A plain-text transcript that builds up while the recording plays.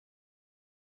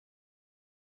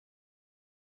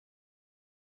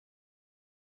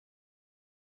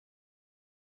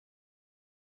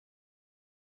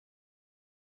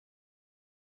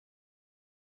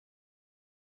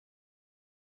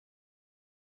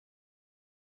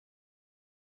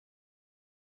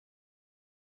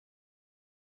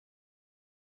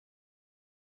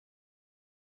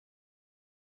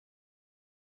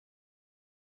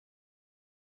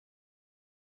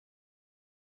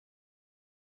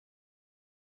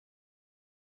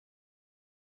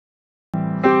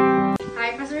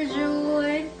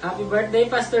Happy birthday,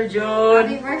 Pastor John!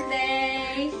 Happy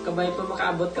birthday! Kabay pa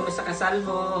makaabot kami sa kasal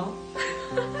mo.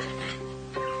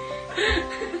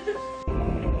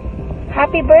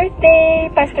 Happy birthday,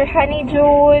 Pastor Honey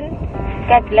June!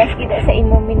 God bless kita sa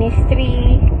imong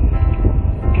ministry.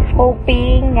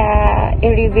 Hoping na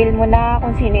i-reveal mo na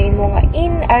kung sino mo nga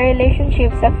in a relationship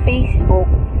sa Facebook.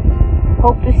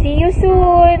 Hope to see you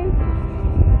soon!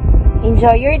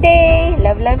 Enjoy your day!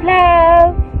 Love, love,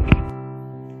 love!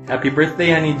 Happy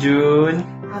birthday, Honey June!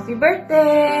 Happy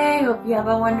birthday! Hope you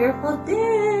have a wonderful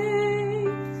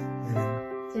day!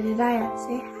 Jedediah,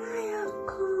 say hi,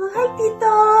 Uncle! Hi,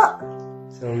 Tito!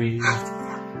 So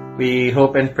we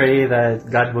hope and pray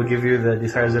that God will give you the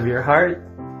desires of your heart.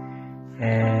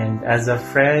 And as a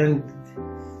friend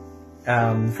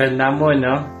namo,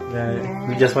 no?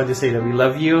 We just want to say that we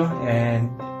love you,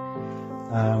 and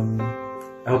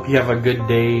I hope you have a good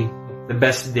day, the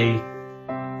best day.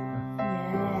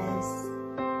 Yes.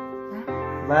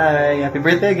 Bye! Happy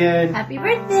birthday again! Happy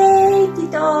birthday,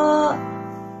 Tito!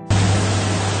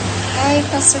 Hi,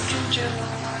 Pastor Juju.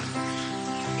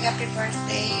 Happy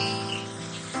birthday.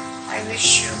 I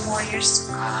wish you more years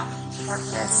to come, more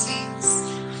blessings.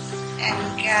 And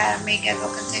may God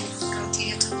will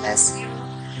continue to bless you,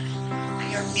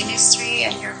 your ministry,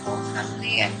 and your whole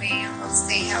family. And may you will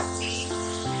stay healthy,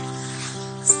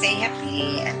 stay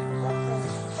happy, and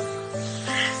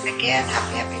again,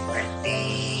 happy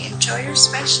birthday. Enjoy your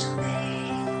special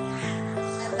day.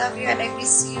 I love you and I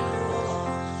miss you.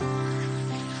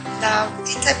 Love,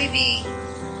 Tita Bibi.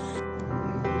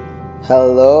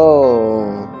 Hello,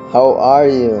 how are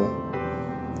you?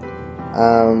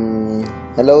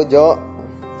 Hello Jo,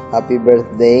 happy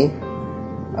birthday.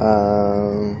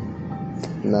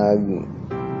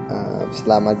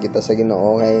 Salamat kita sa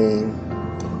Ginoo kay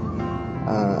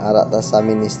ara ta sa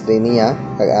ministry niya,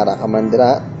 kag ara ka man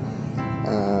dira.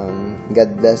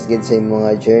 God bless gid sa imong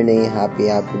mga journey. Happy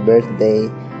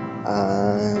birthday.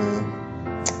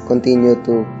 Continue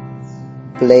to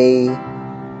play,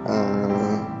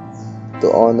 to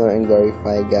honor and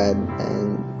glorify God,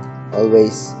 and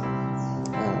always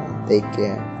take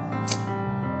care.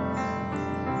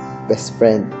 Best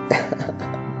friend.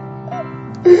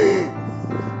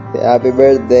 Happy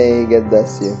birthday. God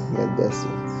bless you. God bless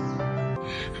you.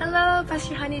 Hello,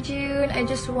 Pastor Honey June. I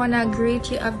just want to greet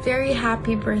you a very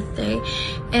happy birthday.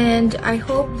 And I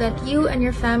hope that you and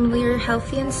your family are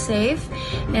healthy and safe.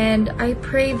 And I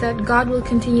pray that God will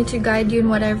continue to guide you in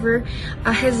whatever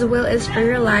His will is for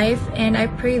your life. And I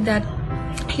pray that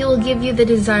He will give you the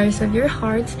desires of your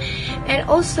heart. And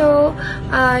also,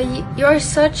 you're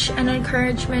such an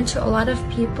encouragement to a lot of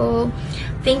people.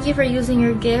 Thank you for using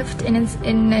your gift in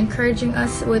encouraging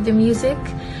us with the music.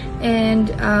 And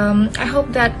I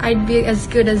hope that I'd be as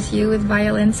good as you with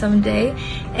violin someday.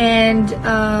 And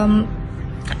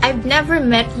I've never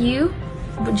met you,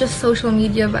 just social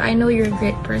media, but I know you're a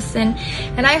great person.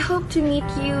 And I hope to meet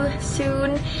you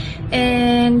soon.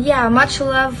 And yeah, much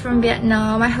love from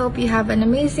Vietnam. I hope you have an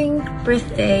amazing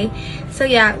birthday. So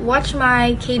yeah, watch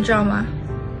my K-drama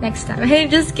next time.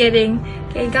 Just kidding.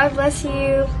 Okay, God bless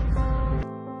you.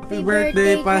 Happy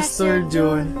birthday, Pastor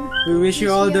June. We wish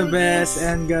you all the best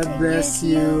and God bless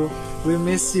you. We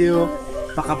miss you.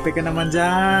 Pakape ka naman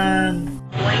dyan.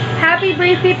 Happy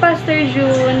birthday, Pastor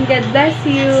June. God bless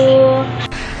you.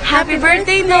 Happy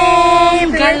birthday,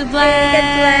 Mom! God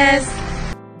bless!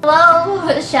 Hello,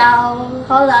 Shao.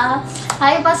 Hola.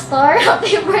 Hi, Pastor.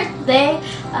 Happy birthday.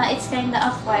 It's kind of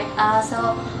awkward.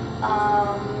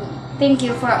 Thank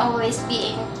you for always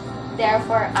being there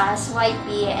for us,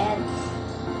 YP, and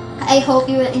I hope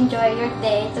you will enjoy your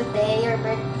day today, your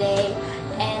birthday,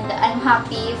 and I'm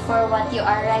happy for what you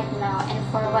are right now and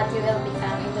for what you will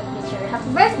become in the future. Happy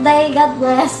birthday! God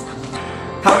bless!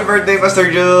 Happy birthday,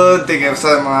 Pastor Jude! Thank you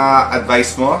sa mga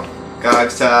advice mo, kag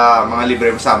sa mga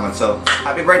libre mo sa amin. So,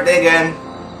 happy birthday again!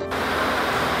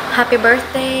 Happy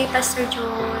birthday, Pastor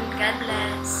John. God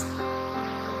bless.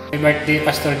 Happy birthday,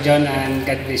 Pastor John, and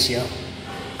God bless you.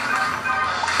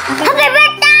 Happy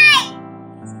birthday!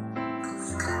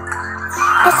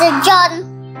 Pastor John.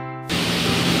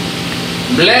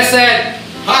 Blessed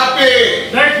Happy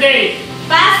birthday,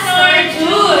 Pastor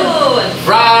June!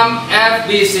 from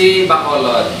FBC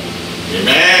Bacolod.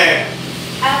 Amen!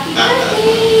 Happy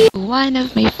birthday! One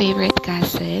of my favorite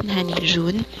cousin, Honey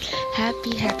June.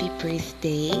 Happy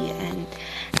birthday, and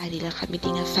adila kami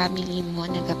din nga family mo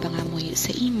nagapangamuyo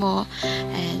sa imo,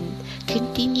 and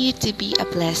continue to be a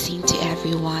blessing to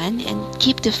everyone and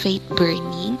keep the faith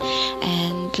burning.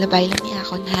 And labay lang niya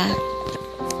ako na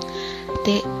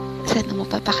te, sana mo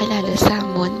papakilala sa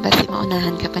amon basi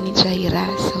maunahan ka pa ni Jaira.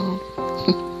 So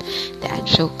dad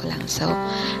joke lang. So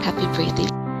happy birthday.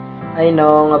 I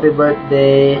know, happy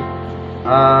birthday.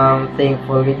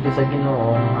 Thankful gid ko sa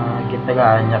Ginoo nga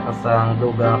gitagaan niya ka sa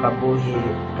dugang kabuhi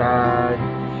kag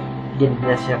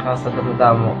ginbless siya ka sa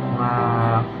damo nga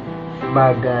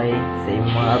bagay sa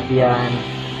imong mga abyan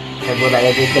kag wala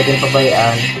gid kag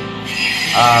pabayaan.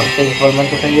 Thankful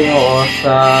man ko sa Ginoo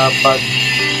sa pag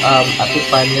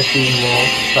atipan niya sa imo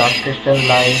sa Christian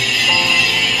life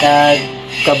kag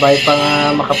kabay pa nga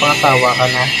makapangasawa ka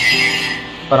na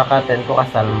para katen ko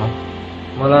kasal mo.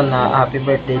 Mula na, happy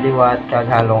birthday liwat, kag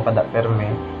halong kada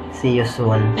perme. See you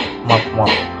soon. Mop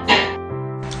mop.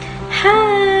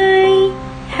 Hi!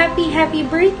 Happy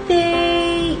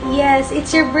birthday! Yes,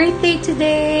 it's your birthday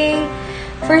today.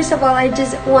 First of all, I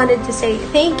just wanted to say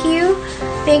thank you.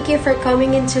 Thank you for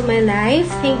coming into my life.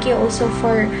 Thank you also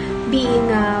for being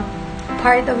a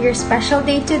part of your special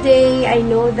day today. I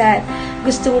know that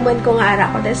gusto mo man kong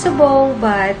ara ko na subong,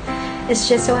 but it's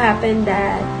just so happened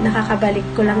that nakakabalik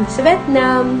ko lang sa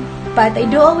Vietnam. But I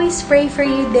do always pray for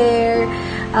you there.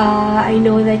 I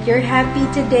know that you're happy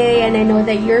today and I know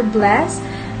that you're blessed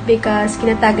because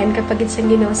kinatagan ka pagit sa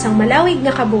Ginoo sang malawig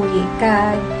nga kabuhi.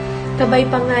 Kabay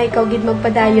pa nga ikaw gid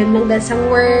magpadayon lang dahil sang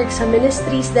work, sa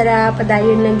ministries dara,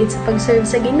 padayon lang gid sa pag-serve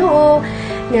sa Ginoo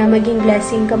nga maging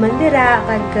blessing ka man dira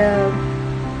kag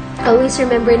always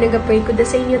remember nagapray ko da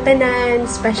sa inyo tanan,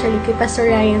 especially kay Pastor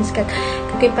Ryan's kag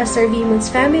kay Pastor Vimon's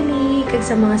family, kag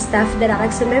sa mga staff dara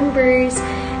kag sa members,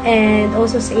 and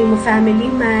also sa imo family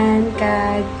man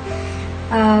kag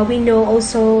we know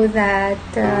also that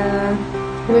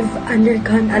we've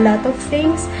undergone a lot of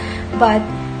things, but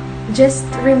just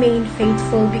remain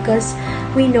faithful because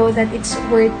we know that it's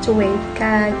worth to wait.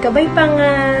 Kag kabay pa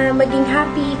nga maging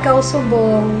happy ikaw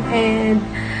subong, and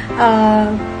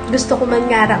gusto ko man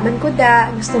ngara man ko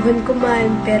da, gustuhon ko man,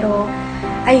 pero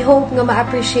I hope nga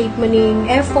ma-appreciate mo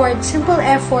ning effort, simple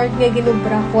effort nga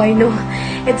ginubra ko. I know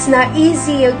it's not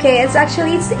easy, okay? It's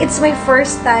actually it's my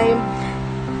first time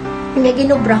nga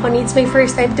ginubra ko. It's my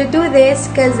first time to do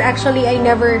this because actually I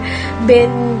never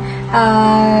been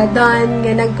done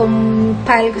nga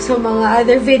nag-compile ko sa mga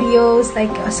other videos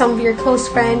like some of your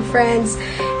close friends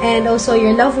and also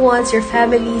your loved ones, your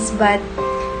families, but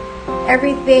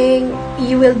everything,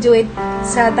 you will do it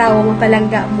sa tao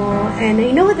mapalangga mo. And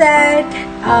I know that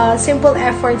simple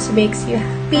efforts makes you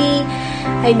happy.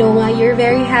 I know nga you're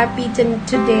very happy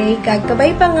today.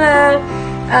 Kagkabay pa nga,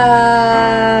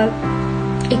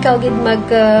 ikaw gid mag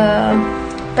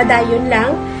padayon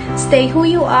lang. Stay who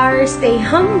you are, stay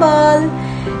humble,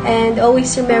 and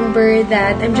always remember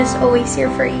that I'm just always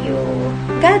here for you.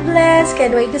 God bless.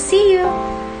 Can't wait to see you.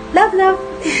 Love, love.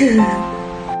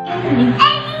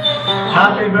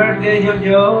 Happy birthday,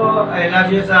 Jojo! I love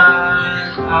you,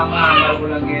 son! Mahal ko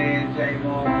lang yun sa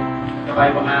imo.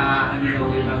 Kapay pa nga ang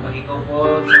inugin ng pag-ikaw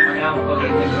po. Sa mga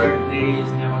pag-ikaw birthdays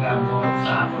niya mag-amot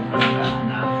sa akong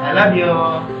pag-anak. I love you!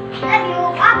 Love you,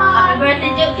 Papa! Happy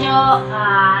birthday, Jojo!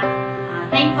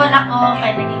 Thankful ako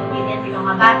kaya naging obedient yung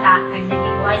mga bata kaya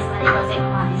naging wise man ikaw sa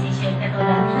mga decision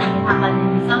katulad na naging hangad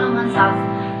ni Solomon sa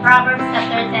Proverbs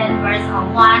chapter 10 verse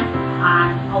 1.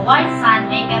 A wise son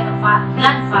maketh a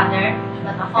glad father,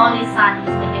 but a holy son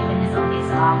is the happiness of his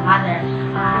mother.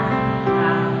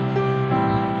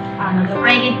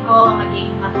 Nag-pray ko,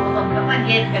 maging matutog ka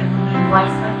pagit, kag maging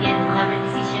wise pagit, whatever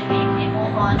decision may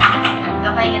move on.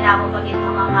 Kapay nga na ako pagit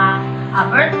ng mga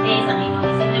birthdays, ang inyong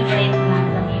i-celebrate na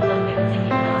namitol pagit sa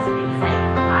inyo sa big-side.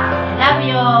 I love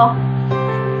you!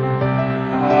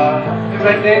 Happy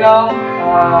birthday now!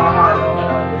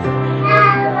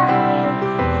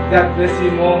 God bless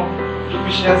you more.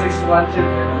 Wish you 61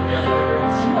 children and your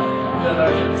parents. The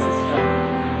Lord Jesus Christ.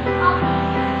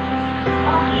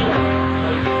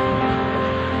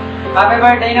 Happy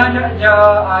birthday no, Jojo.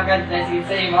 God bless you.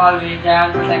 Sa imo always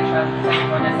dyan. Protection sa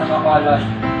imo na sa Bacolod.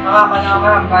 Mga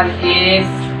panamahambal is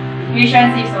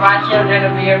Ephesians 6:1.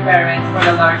 Children, obey your parents for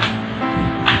the Lord.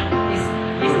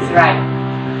 This is right.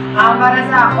 Para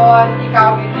sa ako,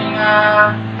 ikaw yung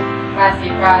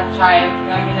kasi ka child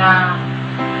na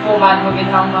kuman mo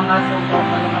ang mga subok,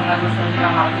 mga gusto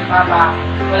nilang ako si Papa.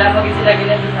 Wala mo sila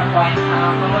gina-disappoint.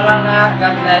 Kung walang na,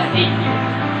 God bless, thank you.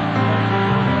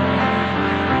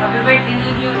 Happy birthday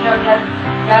to you,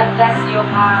 God bless you.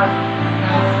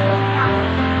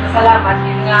 Salamat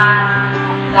yun nga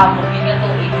damo, yun nga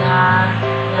tuwing na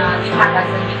ihatag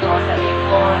sa dito sa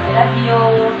ito. I love you.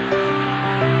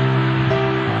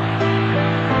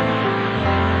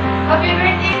 Happy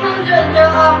birthday to Jojo.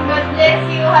 God bless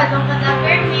you. Hadong ka na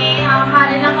permi.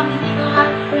 Mahali lang kami dito nga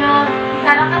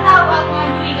sana katawag nga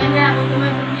duwigan na ako sa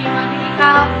may problema.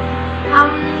 Ikaw,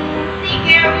 take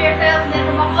care of yourself na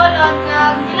sa Bacolod.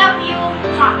 I love you.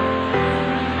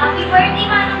 Happy birthday,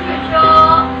 Manong Jojo.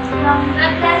 God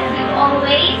bless you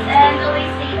always and always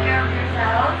take care of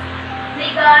yourself. May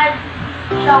God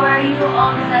shower you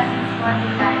all the blessings for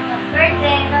your life. Happy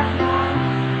birthday, love you.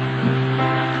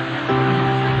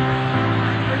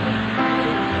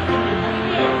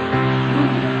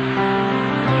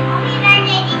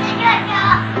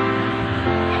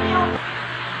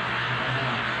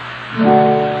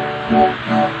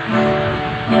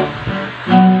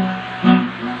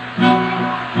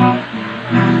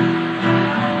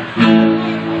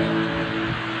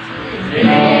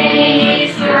 Today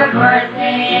is your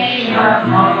birthday, your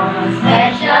most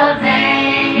special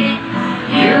day.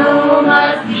 You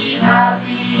must be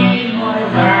happy more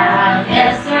than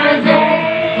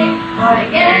yesterday.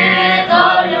 Forget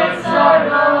all your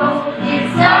sorrow,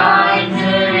 it's time to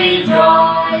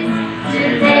rejoice.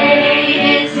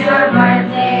 Today is your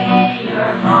birthday,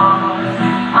 your most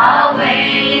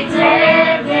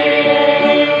awaited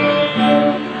day.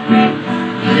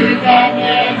 You can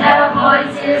hear the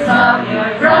voices of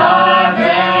your brothers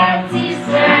and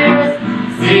sisters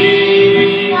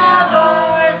sing a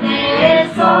birthday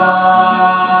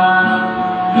song.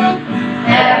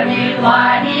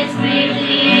 Everyone is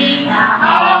wishing a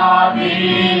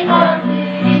happy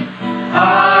birthday,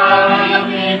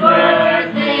 happy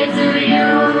birthday to you.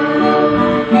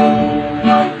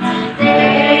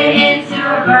 Today is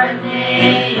your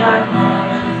birthday, your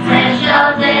most special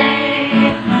day.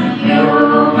 You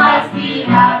must be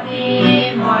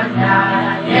happy more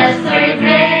than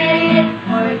yesterday.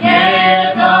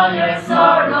 Forget all your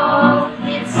sorrow,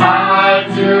 it's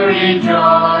time to rejoice.